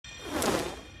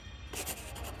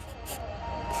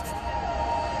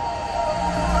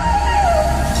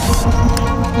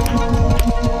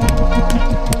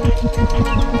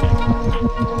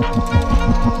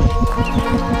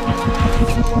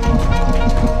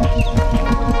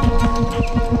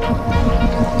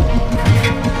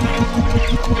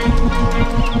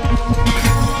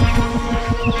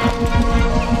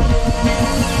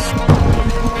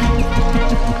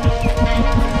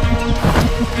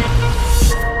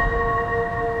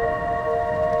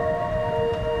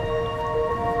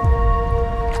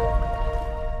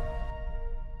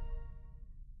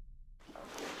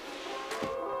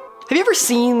ever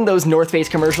seen those North Face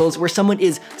commercials where someone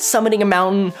is summiting a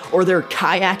mountain, or they're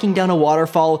kayaking down a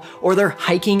waterfall, or they're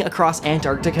hiking across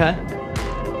Antarctica?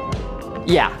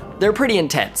 Yeah, they're pretty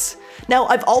intense. Now,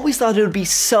 I've always thought it would be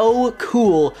so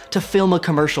cool to film a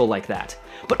commercial like that.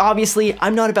 But obviously,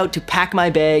 I'm not about to pack my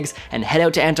bags and head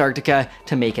out to Antarctica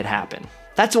to make it happen.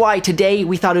 That's why today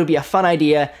we thought it would be a fun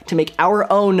idea to make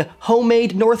our own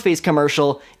homemade North Face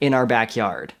commercial in our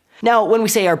backyard. Now, when we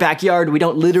say our backyard, we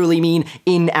don't literally mean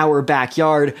in our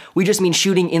backyard, we just mean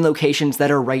shooting in locations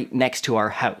that are right next to our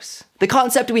house. The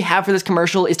concept we have for this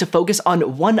commercial is to focus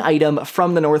on one item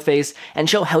from the North Face and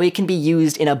show how it can be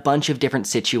used in a bunch of different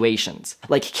situations,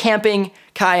 like camping,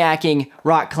 kayaking,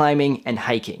 rock climbing, and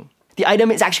hiking. The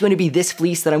item is actually going to be this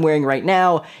fleece that I'm wearing right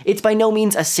now. It's by no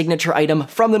means a signature item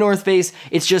from the North Face,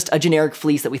 it's just a generic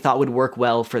fleece that we thought would work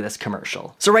well for this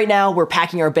commercial. So right now, we're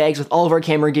packing our bags with all of our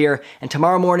camera gear, and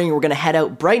tomorrow morning we're gonna head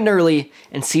out bright and early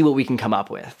and see what we can come up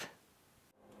with.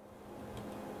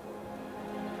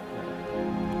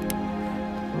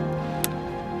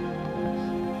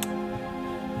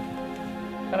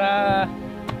 Ta-da!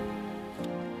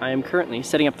 I am currently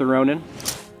setting up the Ronin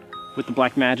with the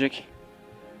Black Magic.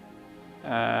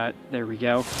 There we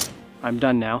go. I'm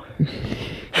done now.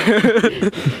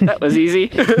 That was easy.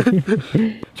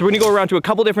 So we're gonna go around to a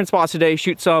couple different spots today,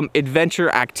 shoot some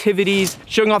adventure activities,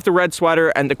 showing off the red sweater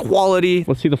and the quality.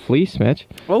 Let's see the fleece, Mitch.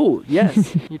 Oh,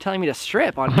 yes. You're telling me to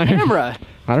strip on camera.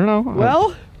 I don't know.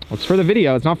 Well, it's for the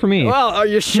video, it's not for me. Well, are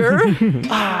you sure?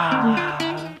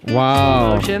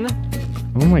 Wow. Motion.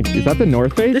 Oh my, is that the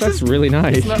North Face? That's really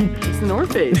nice. It's the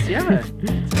North Face, yeah.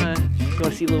 You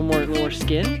want to see a little more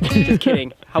skin? Just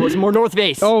kidding. How was more North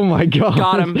Face? Oh my God.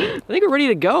 Got him. I think we're ready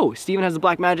to go. Steven has the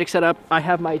Black Magic set up. I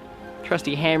have my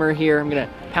trusty hammer here. I'm gonna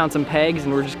pound some pegs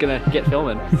and we're just gonna get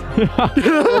filming.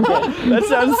 That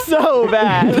sounds so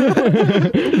bad.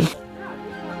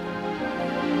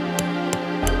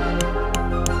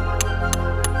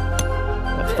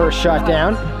 That's first shot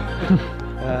down.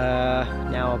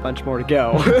 Now a bunch more to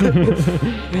go.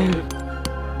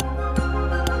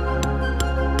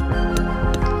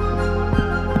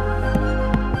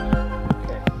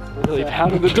 Really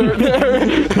pounded the dirt there.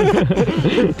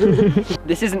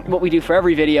 This isn't what we do for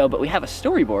every video, but we have a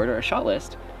storyboard or a shot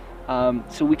list.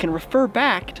 So we can refer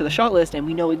back to the shot list and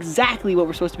we know exactly what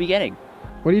we're supposed to be getting.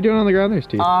 What are you doing on the ground there,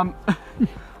 Steve? I'm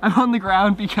on the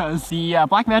ground because the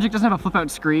Black Magic doesn't have a flip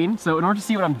out screen. So in order to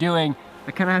see what I'm doing,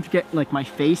 I kind of have to get like my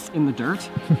face in the dirt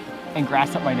and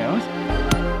grass up my nose.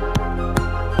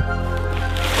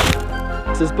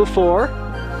 This is before,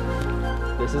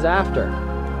 this is after.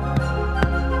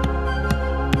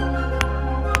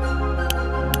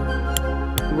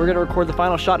 We're gonna record the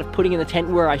final shot of putting in the tent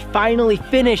where I finally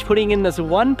finish putting in this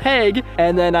one peg,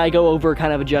 and then I go over,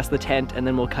 kind of adjust the tent, and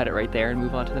then we'll cut it right there and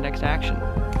move on to the next action.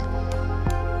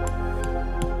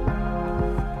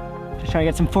 Just trying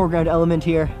to get some foreground element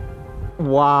here.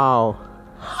 Wow.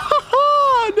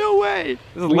 No way.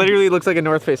 This literally looks like a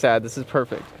North Face ad. This is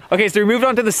perfect. Okay, so we moved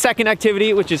on to the second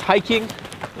activity, which is hiking.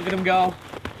 Look at him go.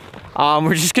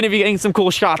 We're just gonna be getting some cool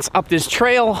shots up this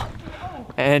trail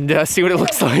and see what it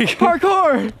looks like.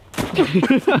 Parkour!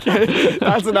 Okay,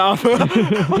 that's enough.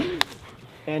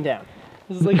 And down.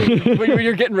 This is like when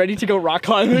you're getting ready to go rock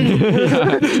climbing.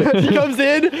 He comes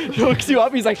in, hooks you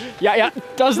up, he's like, yeah,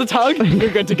 does the tug,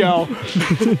 you're good to go.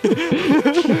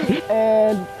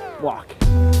 And walk.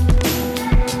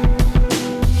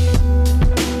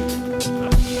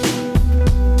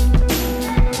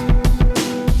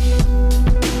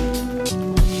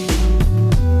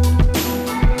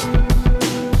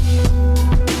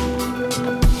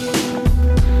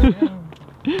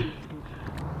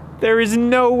 There is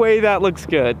no way that looks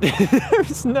good.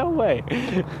 There's no way.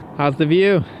 How's the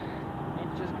view?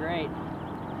 It's just great.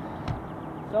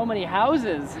 So many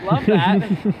houses, love that.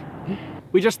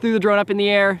 We just threw the drone up in the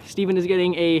air. Steven is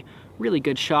getting a really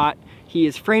good shot. He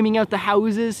is framing out the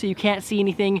houses so you can't see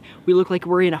anything. We look like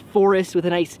we're in a forest with a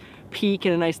nice peak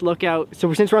and a nice lookout.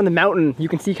 So since we're on the mountain, you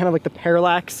can see kind of like the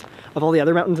parallax of all the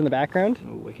other mountains in the background.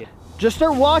 Oh, wicked. Just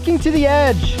start walking to the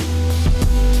edge.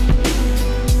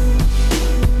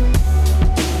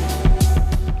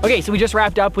 Okay, so we just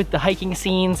wrapped up with the hiking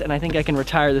scenes, and I think I can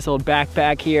retire this old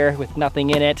backpack here with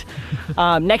nothing in it.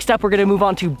 Next up, we're gonna move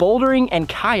on to bouldering and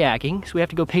kayaking. So we have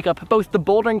to go pick up both the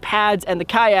bouldering pads and the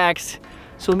kayaks.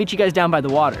 So we'll meet you guys down by the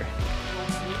water.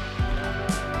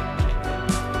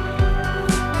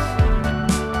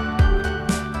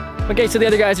 Okay, so the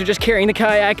other guys are just carrying the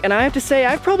kayak, and I have to say,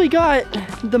 I've probably got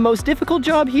the most difficult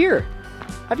job here.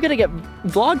 I've got to get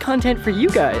vlog content for you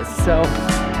guys, so.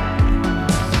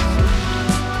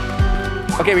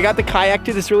 Okay, we got the kayak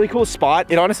to this really cool spot.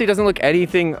 It honestly doesn't look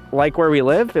anything like where we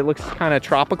live. It looks kind of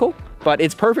tropical, but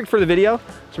it's perfect for the video.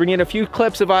 So we're gonna get a few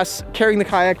clips of us carrying the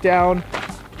kayak down.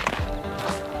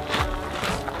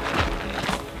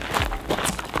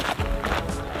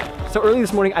 So early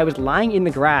this morning, I was lying in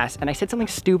the grass and I said something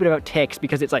stupid about ticks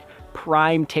because it's like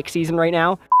prime tick season right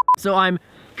now. So I'm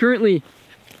currently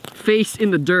face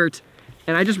in the dirt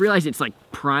and I just realized it's like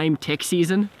prime tick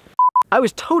season. I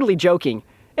was totally joking.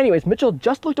 Anyways, Mitchell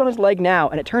just looked on his leg now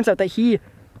and it turns out that he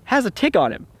has a tick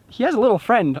on him. He has a little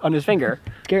friend on his finger.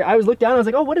 I was looked down and I was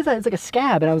like, oh, what is that? It's like a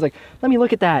scab. And I was like, let me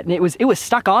look at that. And it was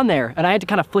stuck on there and I had to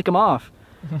kind of flick him off.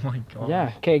 Oh my God.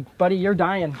 Yeah, okay, buddy, you're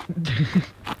dying.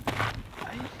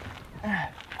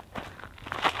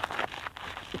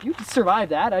 If you could survive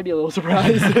that, I'd be a little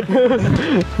surprised. Yeah.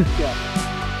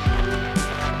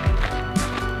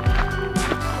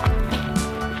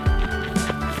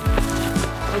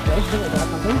 Okay, I think I got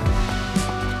something.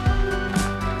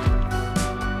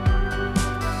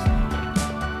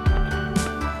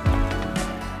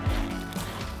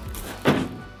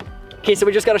 Okay, so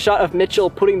we just got a shot of Mitchell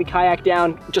putting the kayak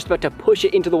down, just about to push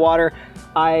it into the water.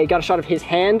 I got a shot of his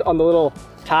hand on the little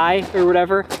tie or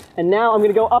whatever. And now I'm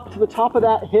gonna go up to the top of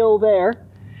that hill there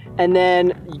and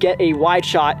then get a wide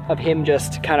shot of him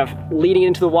just kind of leading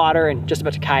into the water and just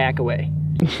about to kayak away.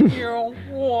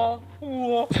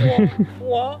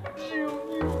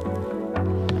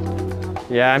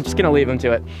 Yeah, I'm just gonna leave him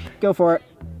to it. Go for it.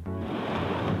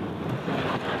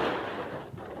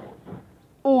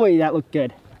 Oi, that looked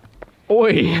good.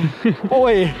 Oi.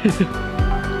 Oi.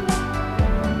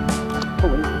 Oh,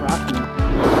 what is rocking?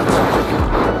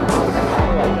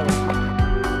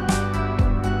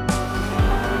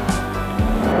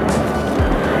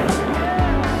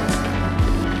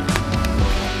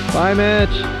 Bye, Mitch.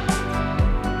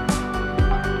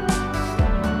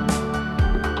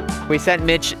 We sent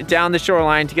Mitch down the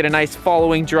shoreline to get a nice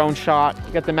following drone shot.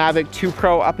 We got the Mavic 2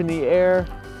 Pro up in the air.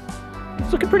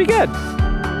 It's looking pretty good.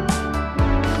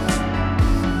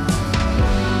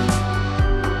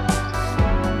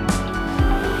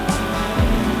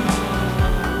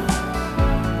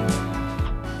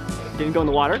 Didn't go in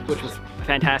the water, which was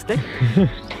fantastic.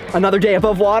 Another day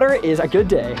above water is a good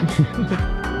day.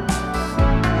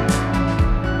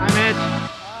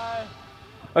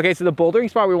 Okay, so the bouldering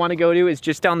spot we want to go to is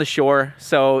just down the shore.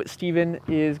 So Steven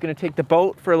is gonna take the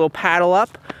boat for a little paddle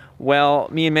up while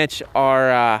me and Mitch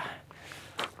are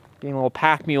being little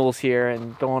pack mules here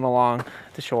and going along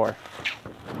the shore.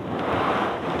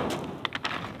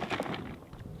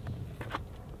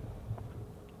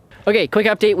 Okay, quick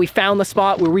update. We found the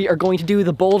spot where we are going to do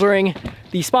the bouldering.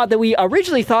 The spot that we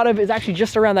originally thought of is actually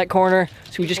just around that corner.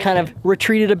 So we just kind of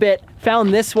retreated a bit,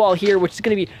 found this wall here, which is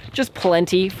gonna be just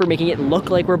plenty for making it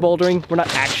look like we're bouldering. We're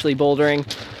not actually bouldering.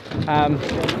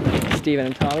 Steven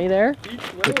and Tommy there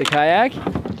with the kayak.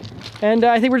 And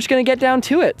I think we're just gonna get down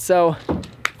to it. So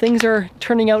things are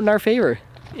turning out in our favor.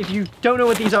 If you don't know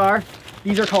what these are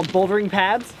called bouldering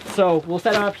pads. So we'll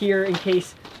set them up here in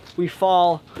case we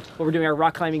fall while we're doing our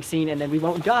rock climbing scene and then we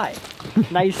won't die.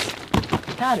 Nice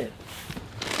padded.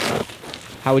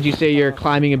 How would you say your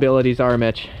climbing abilities are,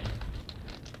 Mitch?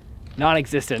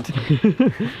 Non-existent.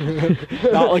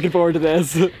 Not looking forward to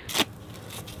this.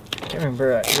 Can't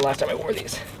remember the last time I wore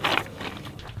these.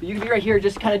 But you can be right here,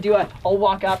 just kind of do I'll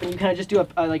walk up and you kind of just do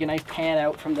like a nice pan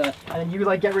out from the, and then you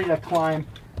like get ready to climb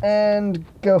and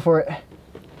go for it.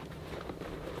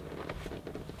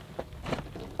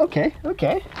 Okay,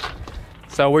 okay.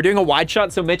 So we're doing a wide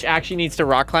shot, so Mitch actually needs to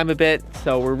rock climb a bit.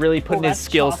 So we're really putting his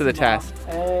skills to the test.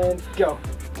 And go.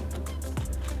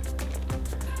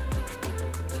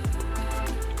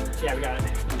 Yeah, we got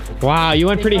it. Wow, you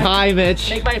went pretty high, Mitch.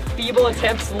 Make my feeble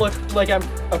attempts look like I'm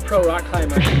a pro rock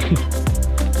climber.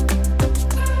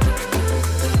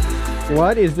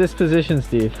 What is this position,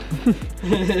 Steve?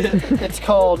 It's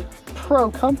called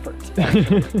pro comfort.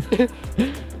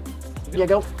 Yeah,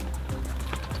 go.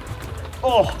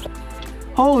 Oh,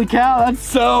 holy cow, that's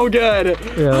so good.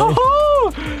 Really?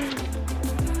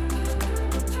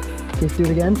 Let's do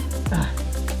it again.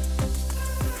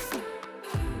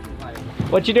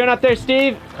 What you doing up there,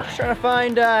 Steve? Just trying to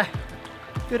find a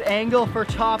good angle for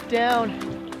top down.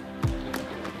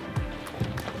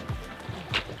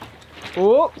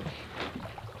 Oh.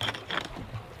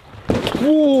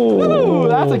 Ooh,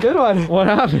 that's a good one. What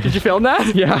happened? Did you film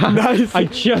that? Yeah. Nice. I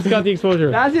just got the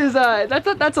exposure. That is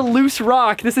that's a loose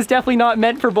rock. This is definitely not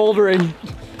meant for bouldering.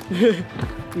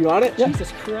 You on it? Yeah.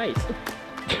 Jesus Christ.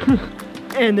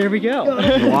 And there we go.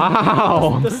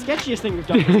 Wow. The sketchiest thing we've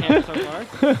done with this camera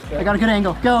so far. I got a good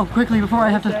angle. Go quickly before I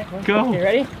have to go. Okay,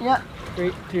 ready? Yeah.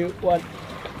 3, 2, 1.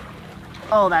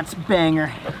 Oh, that's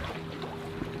banger.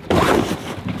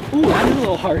 Ooh, that is a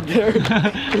little hard there.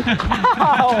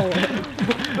 Ow!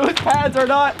 Those pads are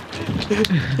not,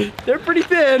 they're pretty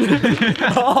thin.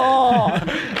 Oh!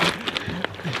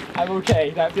 I'm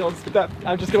okay, that feels,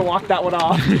 I'm just gonna walk that one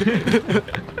off.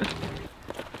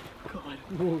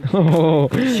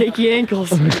 God. Shaky ankles.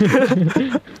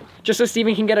 Just so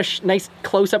Steven can get a nice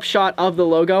close-up shot of the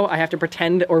logo, I have to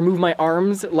pretend or move my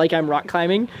arms like I'm rock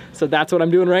climbing. So that's what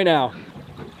I'm doing right now.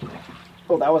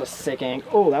 Oh, that was a sick angle.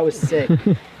 Oh, that was sick.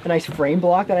 A nice frame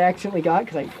block that I accidentally got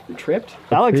because I tripped.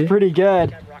 That looks pretty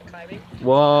good.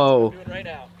 Whoa.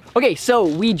 Okay, so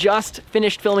we just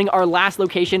finished filming our last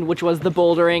location, which was the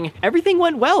bouldering. Everything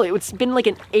went well. It's been like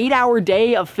an 8-hour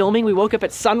day of filming. We woke up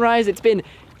at sunrise. It's been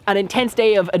an intense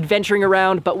day of adventuring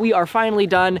around, but we are finally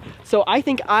done. So I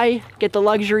think I get the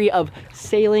luxury of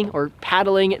sailing or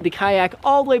paddling the kayak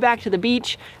all the way back to the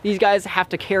beach. These guys have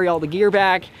to carry all the gear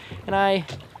back, and I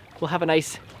will have a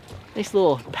nice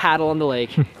little paddle on the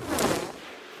lake.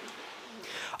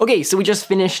 Okay, so we just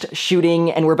finished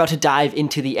shooting and we're about to dive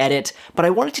into the edit, but I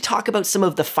wanted to talk about some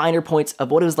of the finer points of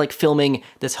what it was like filming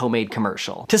this homemade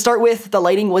commercial. To start with, the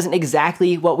lighting wasn't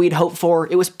exactly what we'd hoped for.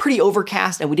 It was pretty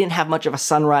overcast and we didn't have much of a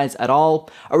sunrise at all.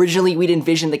 Originally, we'd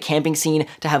envisioned the camping scene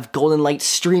to have golden light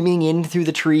streaming in through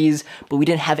the trees, but we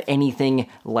didn't have anything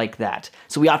like that.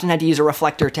 So we often had to use a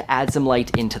reflector to add some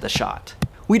light into the shot.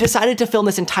 We decided to film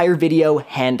this entire video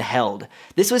handheld.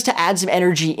 This was to add some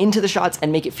energy into the shots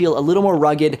and make it feel a little more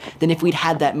rugged than if we'd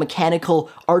had that mechanical,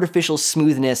 artificial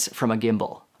smoothness from a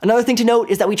gimbal. Another thing to note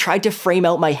is that we tried to frame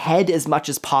out my head as much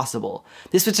as possible.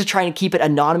 This was to try and keep it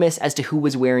anonymous as to who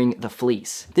was wearing the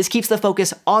fleece. This keeps the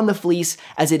focus on the fleece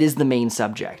as it is the main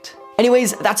subject.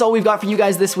 Anyways, that's all we've got for you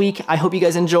guys this week. I hope you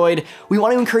guys enjoyed. We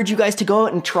want to encourage you guys to go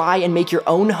out and try and make your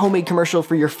own homemade commercial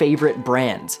for your favorite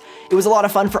brands. It was a lot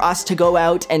of fun for us to go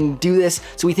out and do this,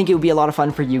 so we think it would be a lot of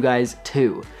fun for you guys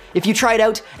too. If you tried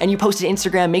out and you posted to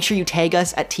Instagram, make sure you tag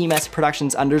us at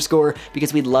 @TeamSProductions_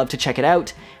 because we'd love to check it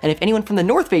out. And if anyone from the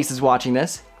North Face is watching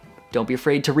this, don't be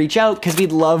afraid to reach out because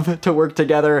we'd love to work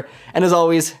together. And as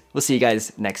always, we'll see you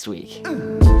guys next week.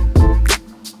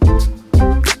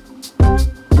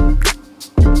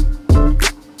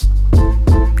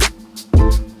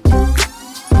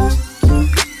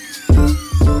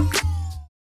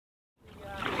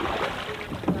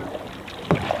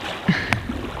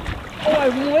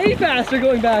 I'm way faster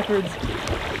going backwards.